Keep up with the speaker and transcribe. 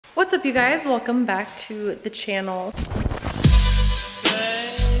What's up, you guys? Welcome back to the channel.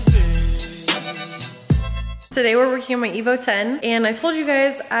 Today we're working on my Evo 10, and I told you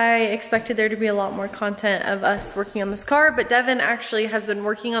guys I expected there to be a lot more content of us working on this car, but Devin actually has been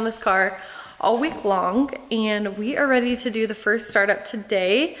working on this car all week long, and we are ready to do the first startup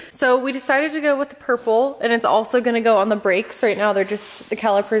today. So we decided to go with the purple, and it's also gonna go on the brakes. Right now the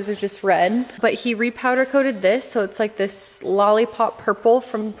calipers are just red, but he repowder coated this, so it's like this lollipop purple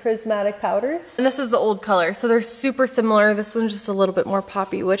from Prismatic Powders. And this is the old color, so they're super similar. This one's just a little bit more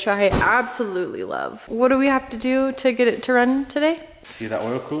poppy, which I absolutely love. What do we have to do to get it to run today? See that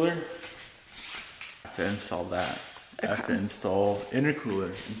oil cooler? I have to install that. I have to install intercooler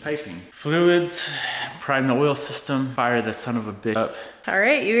and piping. Fluids, prime the oil system, fire the son of a bitch up. All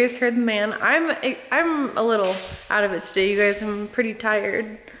right, you guys heard the man. I'm a little out of it today, you guys. I'm pretty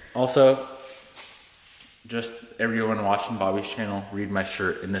tired. Also, just everyone watching Bobby's channel, read my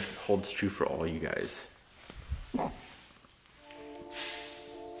shirt, and this holds true for all you guys.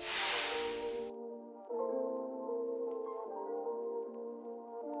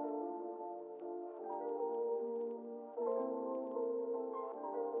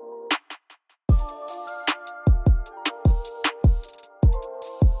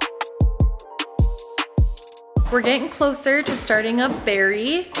 We're getting closer to starting up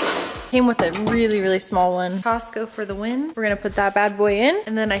Barry. Came with a really, really small one. Costco for the win. We're gonna put that bad boy in,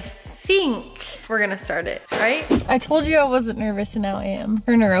 and then I think we're gonna start it, right? I told you I wasn't nervous, and now I am.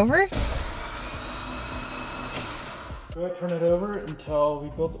 Turn her over. Go ahead, turn it over until we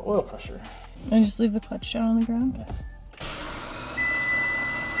build the oil pressure. And just leave the clutch down on the ground? Yes.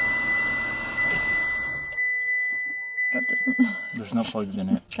 That doesn't. There's no plugs in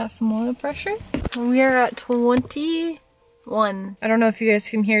it. Got some oil pressure. We are at 21. I don't know if you guys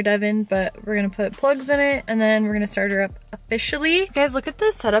can hear Devin, but we're gonna put plugs in it, and then we're gonna start her up officially. Guys, look at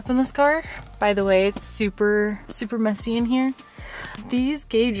the setup in this car. By the way, it's super, super messy in here. These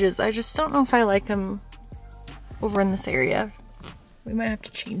gauges, I just don't know if I like them over in this area. We might have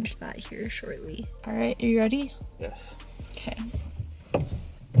to change that here shortly. All right, are you ready? Yes. Okay.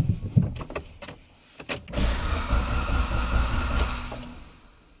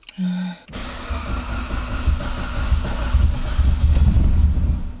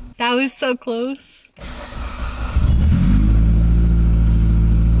 That was so close.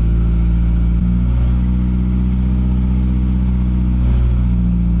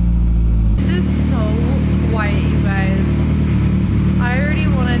 This is so white, you guys. I already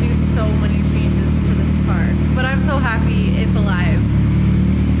want to do so many changes to this car, but I'm so happy it's alive.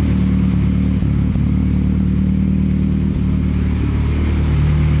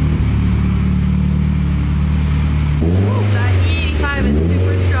 Is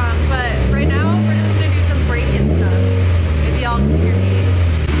super strong, but right now we're just gonna do some braking stuff. Maybe y'all can hear me.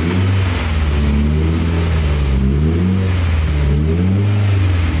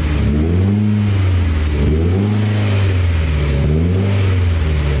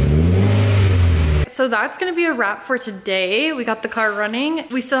 So that's gonna be a wrap for today. We got the car running.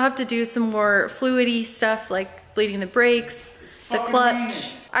 We still have to do some more fluidy stuff like bleeding the brakes, the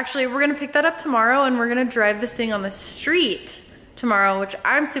clutch. Actually, we're gonna pick that up tomorrow, and we're gonna drive this thing on the street tomorrow, which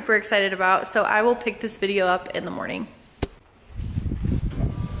I'm super excited about, so I will pick this video up in the morning.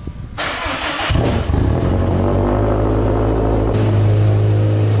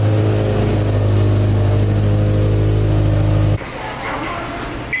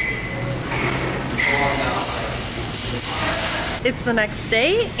 It's the next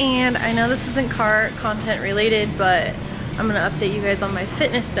day, and I know this isn't car content related, but I'm gonna update you guys on my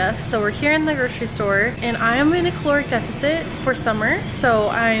fitness stuff. So we're here in the grocery store, and I am in a caloric deficit for summer. So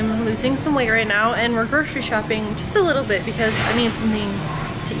I'm losing some weight right now, and we're grocery shopping just a little bit because I need something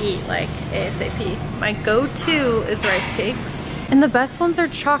to eat like ASAP. My go-to is rice cakes, and the best ones are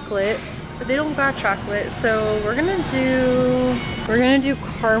chocolate, but they don't got chocolate. So we're gonna do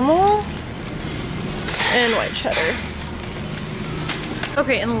caramel and white cheddar.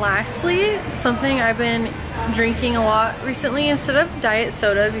 Okay, and lastly, something I've been drinking a lot recently instead of diet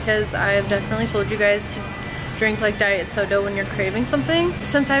soda, because I've definitely told you guys to drink like diet soda when you're craving something.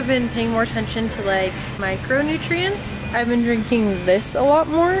 Since I've been paying more attention to like micronutrients, I've been drinking this a lot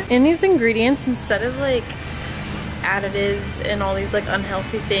more. And these ingredients, instead of like additives and all these like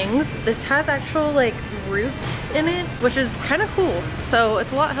unhealthy things, this has actual like root in it, which is kind of cool. So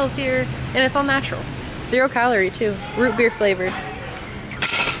it's a lot healthier, and it's all natural. 0 calorie too, root beer flavored.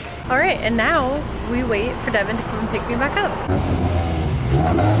 All right, and now we wait for Devin to come and pick me back up.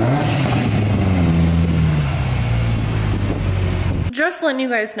 Just letting you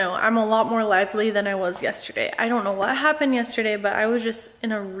guys know, I'm a lot more lively than I was yesterday. I don't know what happened yesterday, but I was just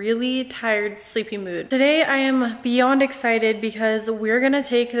in a really tired, sleepy mood. Today, I am beyond excited because we're gonna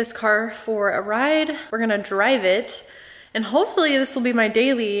take this car for a ride. We're gonna drive it, and hopefully this will be my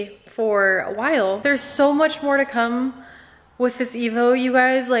daily for a while. There's so much more to come with this Evo, you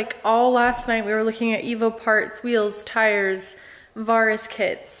guys. Like, all last night we were looking at Evo parts, wheels, tires, Varis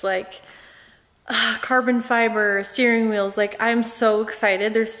kits, like carbon fiber, steering wheels. Like, I'm so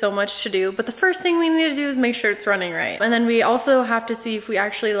excited. There's so much to do, but the first thing we need to do is make sure it's running right. And then we also have to see if we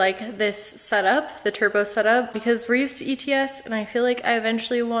actually like this setup, the turbo setup, because we're used to ETS and I feel like I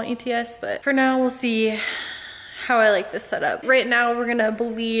eventually want ETS, but for now we'll see how I like this setup. Right now we're gonna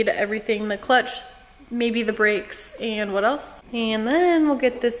bleed everything, the clutch, maybe the brakes, and what else? And then we'll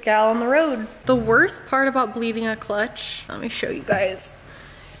get this gal on the road. The worst part about bleeding a clutch, let me show you guys,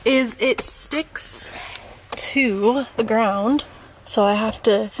 is it sticks to the ground. So I have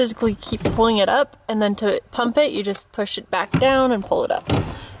to physically keep pulling it up, and then to pump it, you just push it back down and pull it up.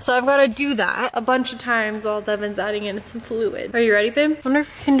 So I've got to do that a bunch of times while Devin's adding in some fluid. Are you ready, babe? I wonder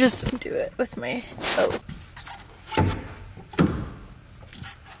if I can just do it with my toe.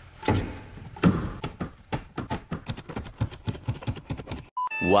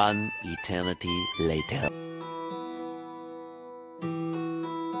 One eternity later.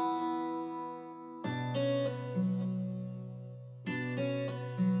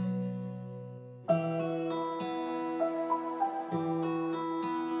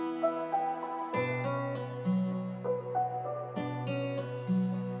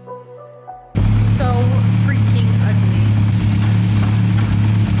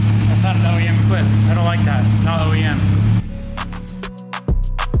 I don't like that. Not OEM.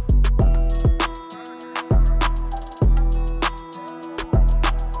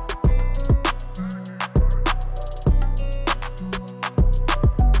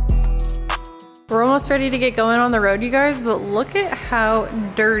 We're almost ready to get going on the road, you guys, but look at how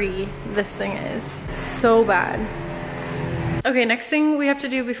dirty this thing is. So bad. Okay, next thing we have to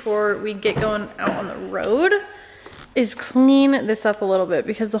do before we get going out on the road is clean this up a little bit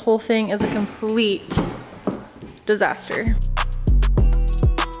because the whole thing is a complete disaster.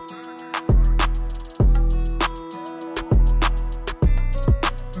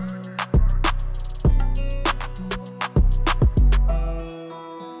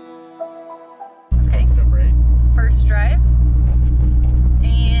 Okay, first drive,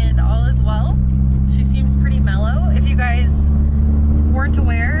 and all is well. She seems pretty mellow. If you guys weren't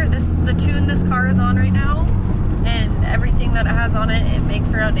aware, the tune this car is on right now, and everything that it has on it, it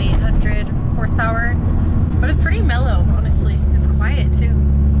makes around 800 horsepower, but it's pretty mellow, honestly. It's quiet too.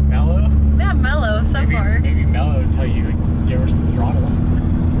 Mellow? Yeah, mellow so far. Maybe mellow until you give her some throttle.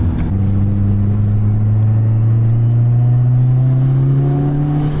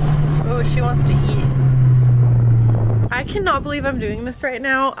 Oh, she wants to eat. I cannot believe I'm doing this right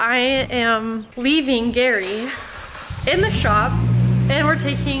now. I am leaving Gary in the shop, and we're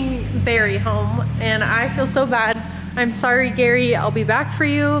taking Barry home, and I feel so bad. I'm sorry, Gary. I'll be back for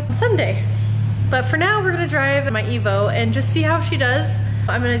you Sunday. But for now, we're gonna drive my Evo and just see how she does.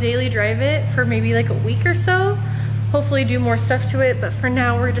 I'm gonna daily drive it for maybe like a week or so. Hopefully do more stuff to it, but for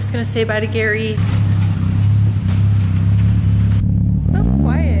now, we're just gonna say bye to Gary. So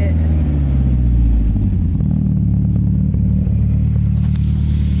quiet.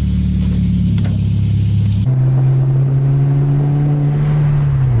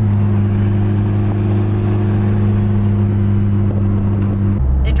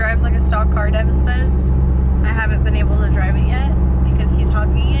 Like a stock car, Devin says. I haven't been able to drive it yet because he's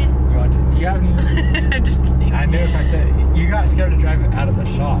hogging it. You haven't even... I'm just kidding. I knew if I said you got scared to drive it out of the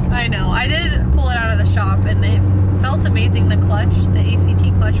shop. I know. I did pull it out of the shop and it felt amazing. The clutch, the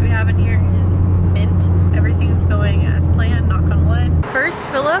ACT clutch we have in here is mint. Everything's going as planned, knock on wood. First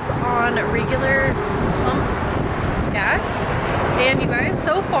fill up on regular pump gas. And you guys,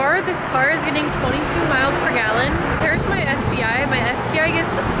 so far this car is getting 22 miles per gallon. Compared to my STI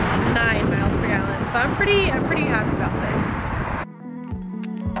gets 9 miles per gallon. So I'm pretty happy about this.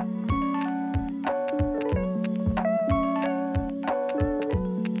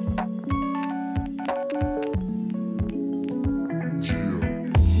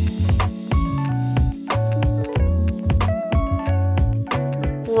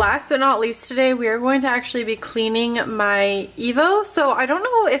 Last but not least today, we are going to actually be cleaning my Evo. So I don't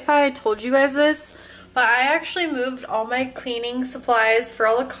know if I told you guys this, But I actually moved all my cleaning supplies for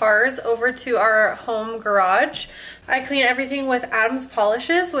all the cars over to our home garage. I clean everything with Adam's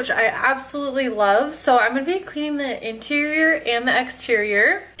polishes, which I absolutely love. So I'm gonna be cleaning the interior and the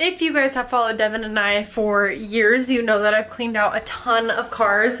exterior. If you guys have followed Devin and I for years, you know that I've cleaned out a ton of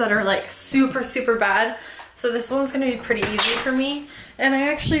cars that are like super, super bad. So this one's gonna be pretty easy for me. And I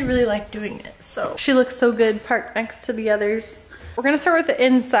actually really like doing it. So she looks so good parked next to the others. We're gonna start with the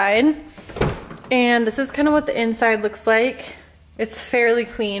inside. And this is kind of what the inside looks like. It's fairly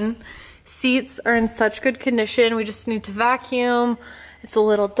clean. Seats are in such good condition. We just need to vacuum. It's a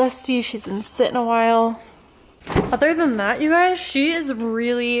little dusty. She's been sitting a while. Other than that, you guys, she is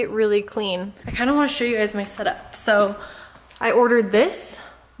really, really clean. I kind of want to show you guys my setup. So I ordered this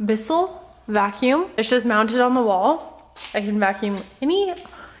Bissell vacuum. It's just mounted on the wall. I can vacuum any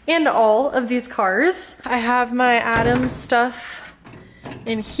and all of these cars. I have my Adams stuff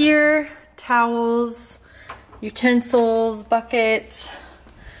in here. Towels, utensils, buckets,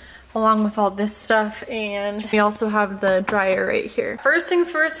 along with all this stuff, and we also have the dryer right here. First things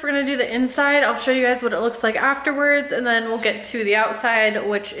first, we're gonna do the inside. I'll show you guys what it looks like afterwards, and then we'll get to the outside,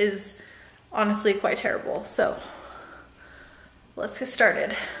 which is honestly quite terrible. So let's get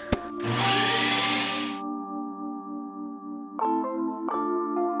started.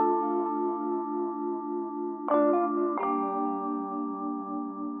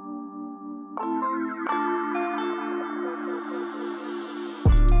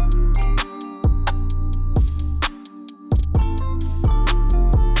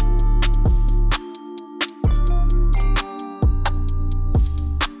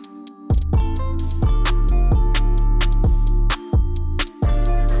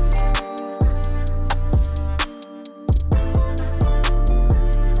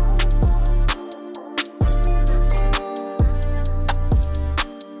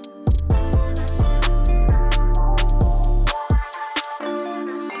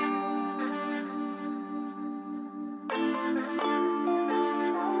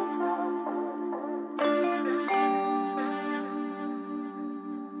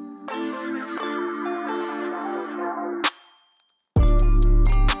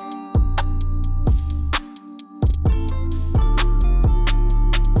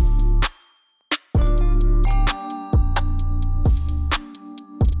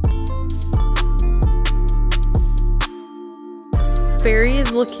 Barry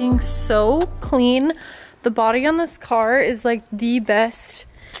is looking so clean. The body on this car is like the best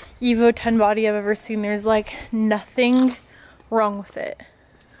Evo 10 body I've ever seen. There's like nothing wrong with it.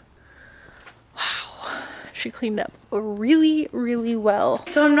 Wow, she cleaned up really, really well.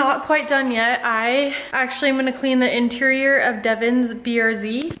 So I'm not quite done yet. I actually am gonna clean the interior of Devin's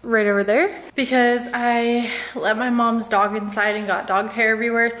BRZ right over there because I let my mom's dog inside and got dog hair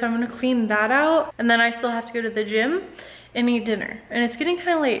everywhere. So I'm gonna clean that out. And then I still have to go to the gym and eat dinner. And it's getting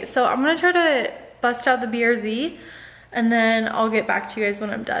kind of late. So I'm gonna try to bust out the BRZ and then I'll get back to you guys when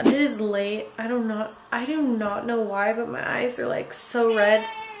I'm done. It is late. I do not know why, but my eyes are like so red.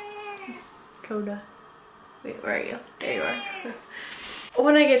 Coda. Wait, where are you? There you are.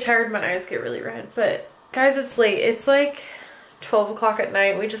 When I get tired, my eyes get really red. But guys, it's late. It's like 12 o'clock at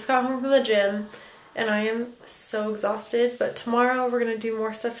night. We just got home from the gym and I am so exhausted. But tomorrow we're gonna do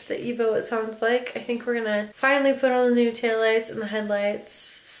more stuff to the Evo, it sounds like. I think we're gonna finally put on the new taillights and the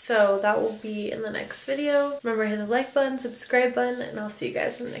headlights. So that will be in the next video. Remember, hit the like button, subscribe button, and I'll see you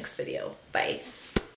guys in the next video. Bye.